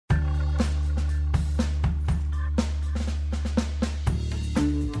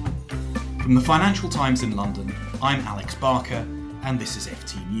From the Financial Times in London, I'm Alex Barker, and this is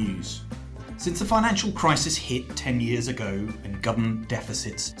FT News. Since the financial crisis hit 10 years ago and government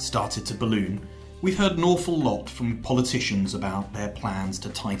deficits started to balloon, we've heard an awful lot from politicians about their plans to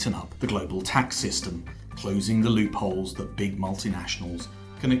tighten up the global tax system, closing the loopholes that big multinationals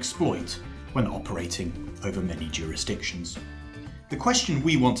can exploit when operating over many jurisdictions. The question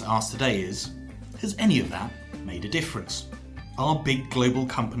we want to ask today is, has any of that made a difference? Are big global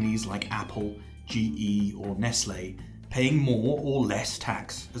companies like Apple, GE or Nestle paying more or less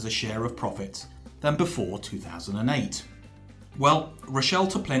tax as a share of profits than before 2008? Well, Rochelle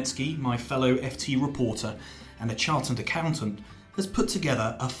Toplensky, my fellow FT reporter and a chartered accountant, has put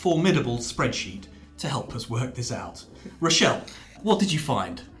together a formidable spreadsheet to help us work this out. Rochelle, what did you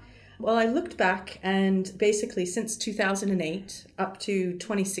find? Well, I looked back and basically since 2008 up to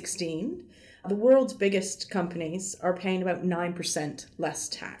 2016, the world's biggest companies are paying about 9% less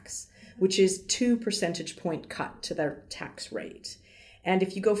tax, which is 2 percentage point cut to their tax rate. And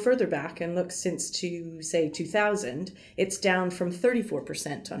if you go further back and look since say 2000, it's down from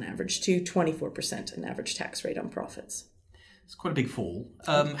 34% on average to 24% an average tax rate on profits. It's quite a big fall.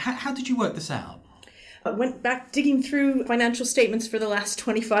 How did you work this out? I went back digging through financial statements for the last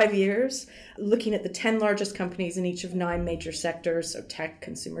 25 years, looking at the 10 largest companies in each of 9 major sectors, so tech,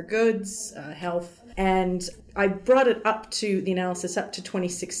 consumer goods, health. And I brought it up to the analysis up to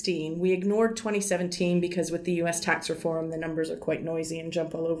 2016. We ignored 2017 because with the US tax reform, the numbers are quite noisy and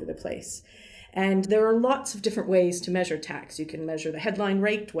jump all over the place. And there are lots of different ways to measure tax. You can measure the headline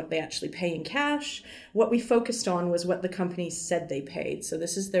rate, what they actually pay in cash. What we focused on was what the companies said they paid. So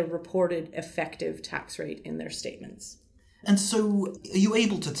this is their reported effective tax rate in their statements. And so are you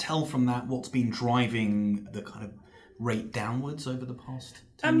able to tell from that what's been driving the kind of rate downwards over the past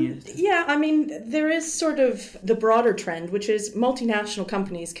 10 years? Yeah, I mean, there is sort of the broader trend, which is multinational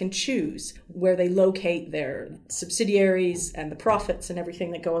companies can choose where they locate their subsidiaries and the profits and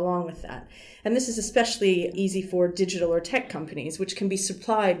everything that go along with that. And this is especially easy for digital or tech companies, which can be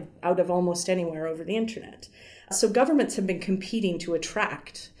supplied out of almost anywhere over the internet. So governments have been competing to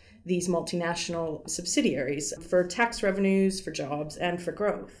attract these multinational subsidiaries for tax revenues, for jobs, and for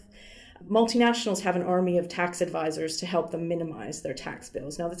growth. Multinationals have an army of tax advisors to help them minimize their tax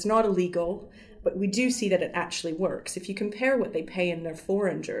bills. Now, that's not illegal, but we do see that it actually works. If you compare what they pay in their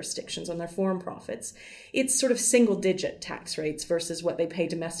foreign jurisdictions on their foreign profits, it's sort of single-digit tax rates versus what they pay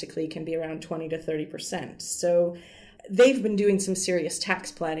domestically can be around 20 to 30%. So they've been doing some serious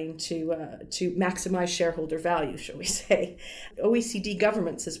tax planning to maximize shareholder value, shall we say. OECD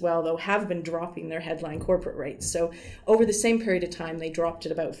governments as well, though, have been dropping their headline corporate rates. So over the same period of time, they dropped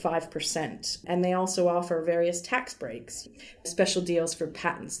at about 5%. And they also offer various tax breaks, special deals for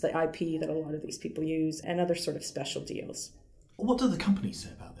patents, the IP that a lot of these people use, and other sort of special deals. What do the companies say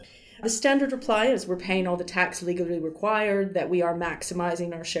about this? The standard reply is we're paying all the tax legally required, that we are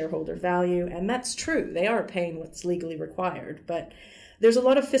maximizing our shareholder value, and that's true. They are paying what's legally required, but there's a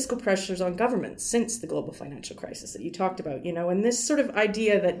lot of fiscal pressures on governments since the global financial crisis that you talked about, and this sort of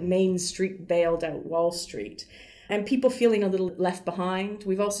idea that Main Street bailed out Wall Street and people feeling a little left behind.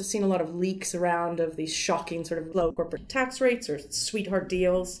 We've also seen a lot of leaks around of these shocking sort of low corporate tax rates or sweetheart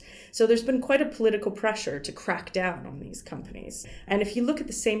deals. So there's been quite a political pressure to crack down on these companies. And if you look at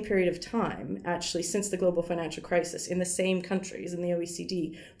the same period of time, actually since the global financial crisis, in the same countries in the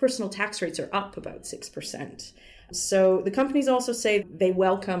OECD, personal tax rates are up about 6%. So the companies also say they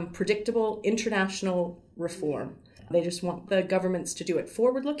welcome predictable international reform. They just want the governments to do it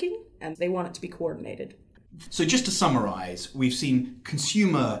forward-looking, and they want it to be coordinated. So just to summarise, we've seen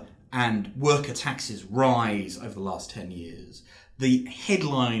consumer and worker taxes rise over the last 10 years. The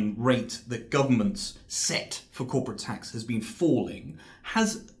headline rate that governments set for corporate tax has been falling.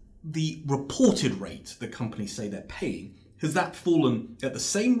 Has the reported rate that companies say they're paying, has that fallen at the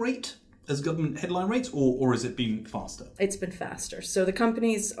same rate as government headline rates, or has it been faster? It's been faster. So the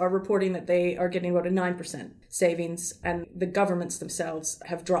companies are reporting that they are getting about a 9% savings, and the governments themselves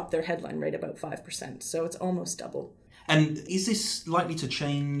have dropped their headline rate about 5%. So it's almost double. And is this likely to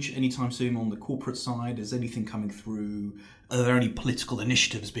change anytime soon on the corporate side? Is anything coming through? Are there any political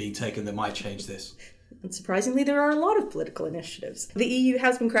initiatives being taken that might change this? And surprisingly, there are a lot of political initiatives. The EU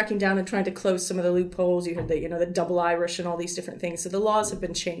has been cracking down and trying to close some of the loopholes. You heard the double Irish and all these different things. So the laws have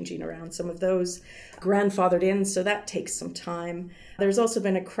been changing around some of those, grandfathered in, so that takes some time. There's also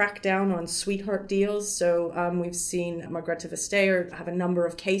been a crackdown on sweetheart deals. So we've seen Margrethe Vestager have a number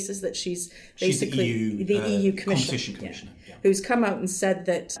of cases that she's basically the EU Competition Commissioner. Yeah, who's come out and said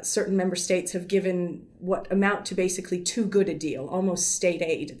that certain member states have given what amount to basically too good a deal, almost state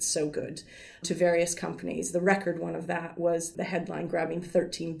aid, it's so good, to various companies. The record one of that was the headline grabbing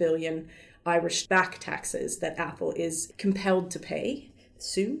 $13 billion Irish back taxes that Apple is compelled to pay.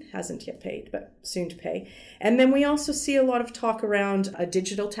 Soon, hasn't yet paid, but soon to pay. And then we also see a lot of talk around a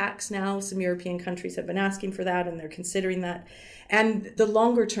digital tax now. Some European countries have been asking for that, and they're considering that. And the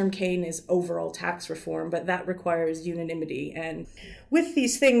longer term gain is overall tax reform, but that requires unanimity. And with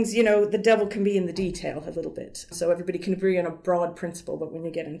these things, the devil can be in the detail a little bit. So everybody can agree on a broad principle, but when you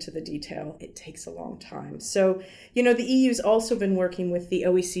get into the detail, it takes a long time. So, the EU's also been working with the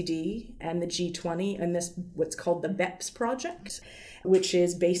OECD and the G20 and this, what's called the BEPS project, which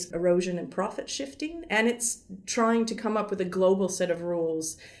is base erosion and profit shifting. And it's trying to come up with a global set of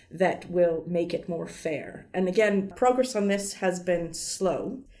rules that will make it more fair. And again, progress on this has been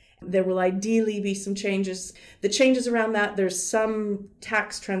slow. There will ideally be some changes. The changes around that, there's some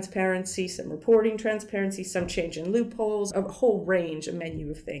tax transparency, some reporting transparency, some change in loopholes, a whole range, a menu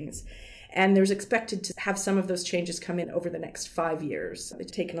of things. And there's expected to have some of those changes come in over the next 5 years.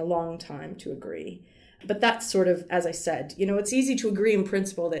 It's taken a long time to agree. But that's sort of, as I said, it's easy to agree in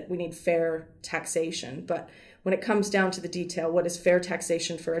principle that we need fair taxation. But when it comes down to the detail, what is fair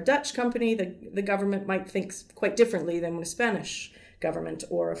taxation for a Dutch company, the government might think quite differently than a Spanish government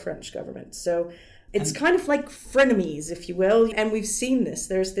or a French government. So it's kind of like frenemies, if you will. And we've seen this.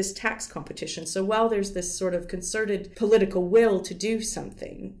 There's this tax competition. So while there's this sort of concerted political will to do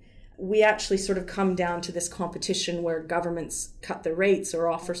something, we actually sort of come down to this competition where governments cut their rates or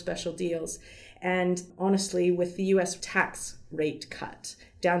offer special deals. And honestly, with the US tax rate cut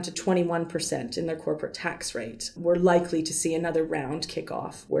down to 21% in their corporate tax rate, we're likely to see another round kick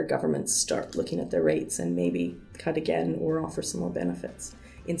off where governments start looking at their rates and maybe cut again or offer some more benefits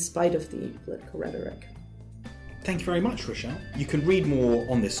in spite of the political rhetoric. Thank you very much, Rochelle. You can read more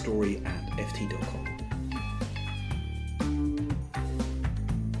on this story at ft.com.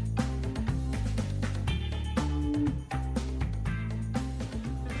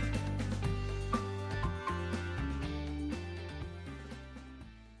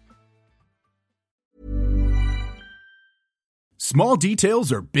 Small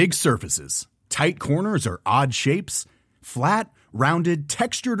details are big surfaces. Tight corners are odd shapes. Flat, rounded,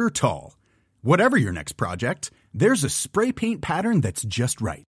 textured, or tall. Whatever your next project, there's a spray paint pattern that's just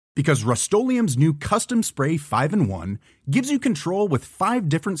right. Because Rust-Oleum's new Custom Spray 5-in-1 gives you control with 5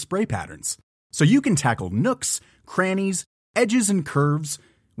 different spray patterns. So you can tackle nooks, crannies, edges, and curves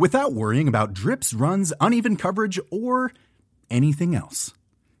without worrying about drips, runs, uneven coverage, or anything else.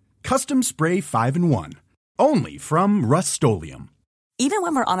 Custom Spray 5-in-1. Only from Rust-Oleum. Even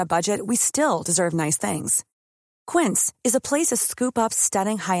when we're on a budget, we still deserve nice things. Quince is a place to scoop up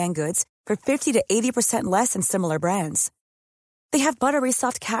stunning high-end goods for 50 to 80% less than similar brands. They have buttery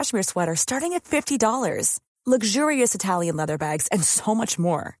soft cashmere sweaters starting at $50, luxurious Italian leather bags, and so much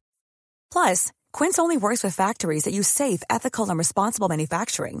more. Plus, Quince only works with factories that use safe, ethical, and responsible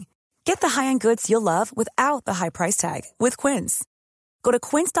manufacturing. Get the high-end goods you'll love without the high price tag with Quince. Go to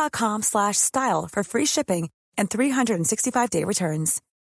quince.com/style for free shipping and 365-day returns.